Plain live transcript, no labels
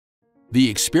The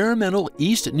experimental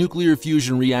East Nuclear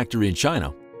Fusion Reactor in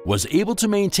China was able to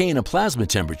maintain a plasma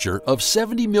temperature of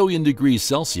 70 million degrees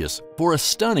Celsius for a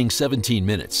stunning 17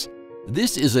 minutes.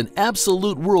 This is an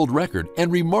absolute world record and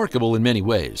remarkable in many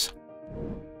ways.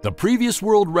 The previous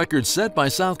world record set by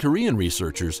South Korean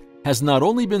researchers has not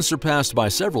only been surpassed by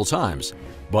several times,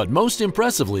 but most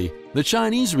impressively, the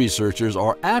Chinese researchers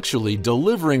are actually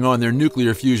delivering on their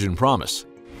nuclear fusion promise.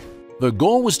 The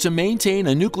goal was to maintain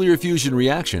a nuclear fusion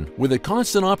reaction with a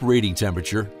constant operating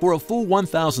temperature for a full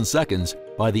 1,000 seconds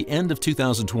by the end of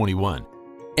 2021.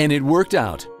 And it worked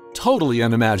out, totally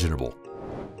unimaginable.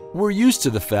 We're used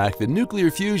to the fact that nuclear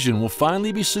fusion will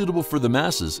finally be suitable for the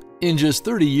masses in just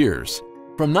 30 years.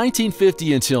 From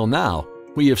 1950 until now,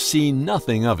 we have seen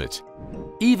nothing of it.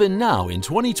 Even now, in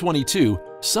 2022,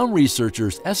 some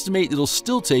researchers estimate it'll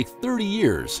still take 30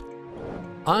 years.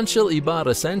 Ángel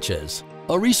Ibarra Sanchez,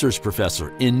 a research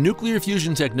professor in nuclear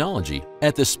fusion technology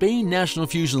at the Spain National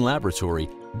Fusion Laboratory,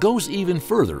 goes even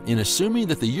further in assuming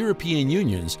that the European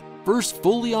Union's first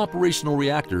fully operational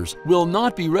reactors will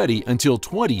not be ready until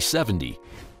 2070.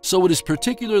 So it is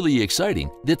particularly exciting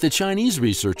that the Chinese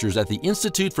researchers at the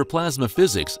Institute for Plasma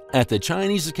Physics at the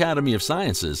Chinese Academy of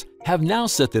Sciences have now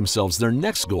set themselves their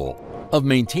next goal of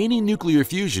maintaining nuclear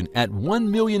fusion at 1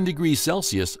 million degrees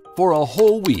Celsius for a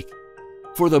whole week.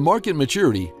 For the market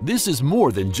maturity, this is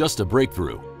more than just a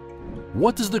breakthrough.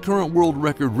 What does the current world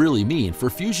record really mean for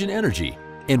fusion energy?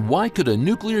 And why could a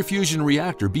nuclear fusion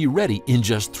reactor be ready in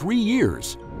just 3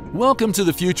 years? Welcome to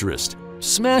The Futurist.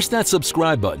 Smash that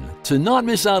subscribe button to not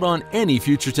miss out on any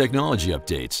future technology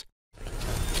updates.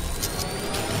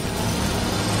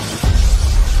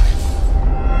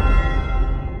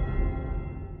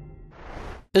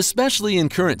 Especially in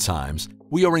current times,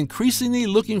 we are increasingly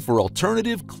looking for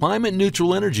alternative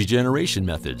climate-neutral energy generation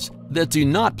methods that do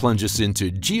not plunge us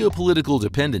into geopolitical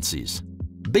dependencies.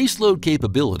 Baseload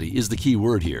capability is the key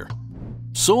word here.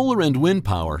 Solar and wind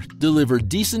power deliver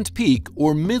decent peak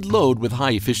or mid-load with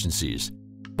high efficiencies.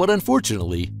 But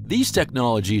unfortunately, these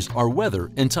technologies are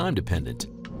weather and time dependent.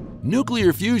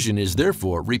 Nuclear fusion is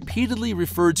therefore repeatedly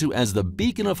referred to as the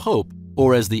beacon of hope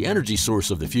or as the energy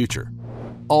source of the future.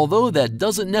 Although that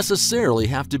doesn't necessarily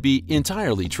have to be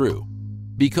entirely true,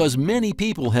 because many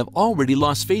people have already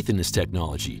lost faith in this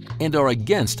technology and are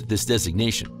against this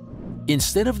designation.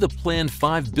 Instead of the planned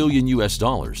 $5 billion,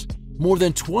 more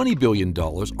than $20 billion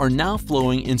are now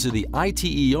flowing into the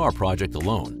ITER project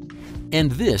alone. And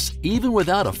this even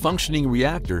without a functioning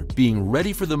reactor being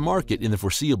ready for the market in the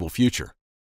foreseeable future.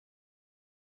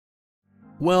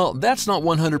 Well, that's not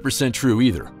 100% true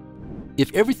either.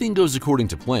 If everything goes according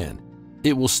to plan,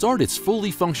 it will start its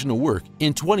fully functional work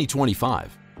in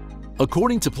 2025.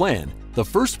 According to plan, the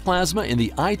first plasma in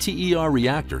the ITER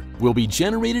reactor will be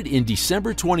generated in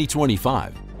December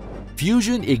 2025.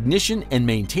 Fusion, ignition, and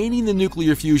maintaining the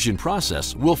nuclear fusion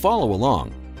process will follow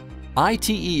along.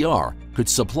 ITER could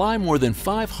supply more than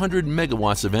 500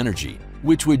 megawatts of energy,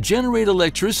 which would generate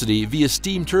electricity via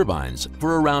steam turbines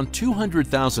for around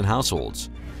 200,000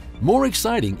 households. More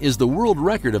exciting is the world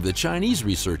record of the Chinese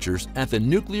researchers at the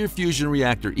Nuclear Fusion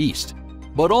Reactor East,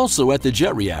 but also at the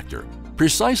jet reactor,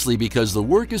 precisely because the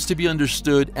work is to be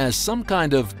understood as some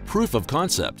kind of proof of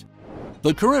concept.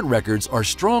 The current records are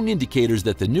strong indicators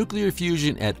that the nuclear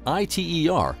fusion at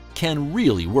ITER can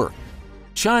really work.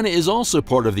 China is also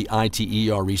part of the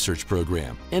ITER research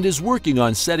program and is working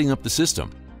on setting up the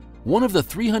system. One of the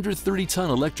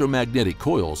 330-ton electromagnetic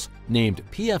coils, named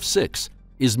PF6,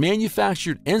 is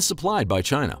manufactured and supplied by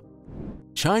China.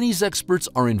 Chinese experts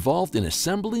are involved in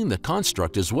assembling the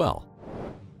construct as well.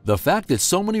 The fact that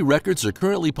so many records are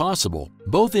currently possible,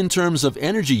 both in terms of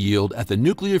energy yield at the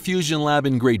Nuclear Fusion Lab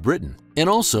in Great Britain and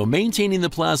also maintaining the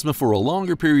plasma for a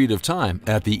longer period of time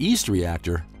at the East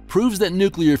Reactor, proves that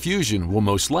nuclear fusion will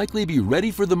most likely be ready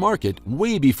for the market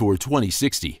way before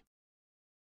 2060.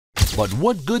 But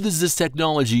what good does this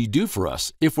technology do for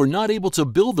us if we're not able to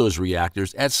build those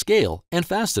reactors at scale and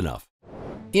fast enough?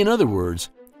 In other words,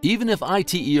 even if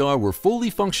ITER were fully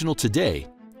functional today,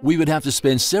 we would have to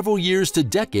spend several years to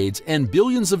decades and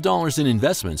billions of dollars in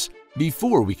investments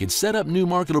before we could set up new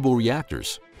marketable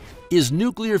reactors. Is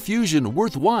nuclear fusion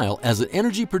worthwhile as an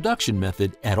energy production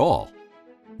method at all?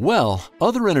 Well,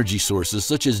 other energy sources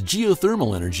such as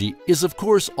geothermal energy is of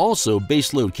course also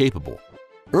baseload capable.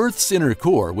 Earth's inner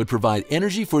core would provide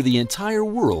energy for the entire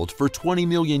world for 20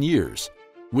 million years.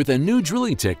 With a new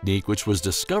drilling technique which was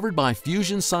discovered by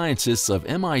fusion scientists of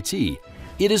MIT,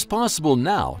 it is possible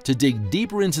now to dig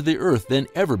deeper into the Earth than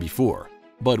ever before,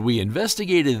 but we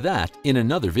investigated that in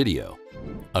another video.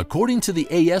 According to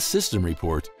the AS System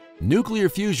report, nuclear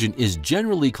fusion is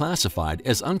generally classified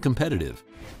as uncompetitive.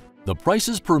 The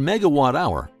prices per megawatt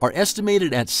hour are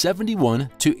estimated at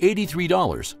 $71 to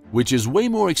 $83, which is way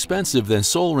more expensive than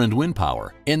solar and wind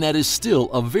power, and that is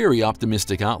still a very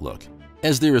optimistic outlook,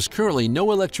 as there is currently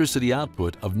no electricity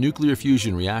output of nuclear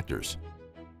fusion reactors.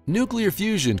 Nuclear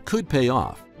fusion could pay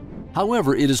off.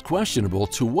 However, it is questionable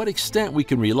to what extent we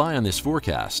can rely on this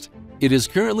forecast. It is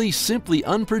currently simply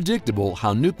unpredictable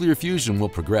how nuclear fusion will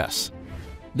progress.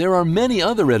 There are many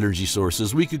other energy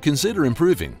sources we could consider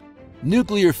improving.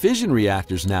 Nuclear fission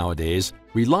reactors nowadays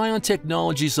rely on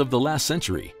technologies of the last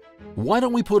century. Why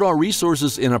don't we put our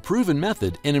resources in a proven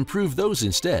method and improve those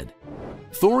instead?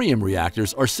 Thorium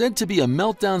reactors are said to be a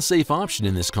meltdown-safe option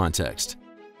in this context.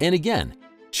 And again,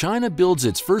 China builds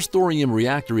its first thorium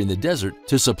reactor in the desert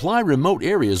to supply remote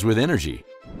areas with energy.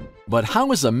 But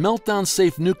how is a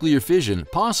meltdown-safe nuclear fission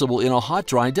possible in a hot,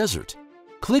 dry desert?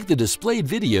 Click the displayed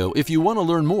video if you want to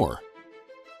learn more.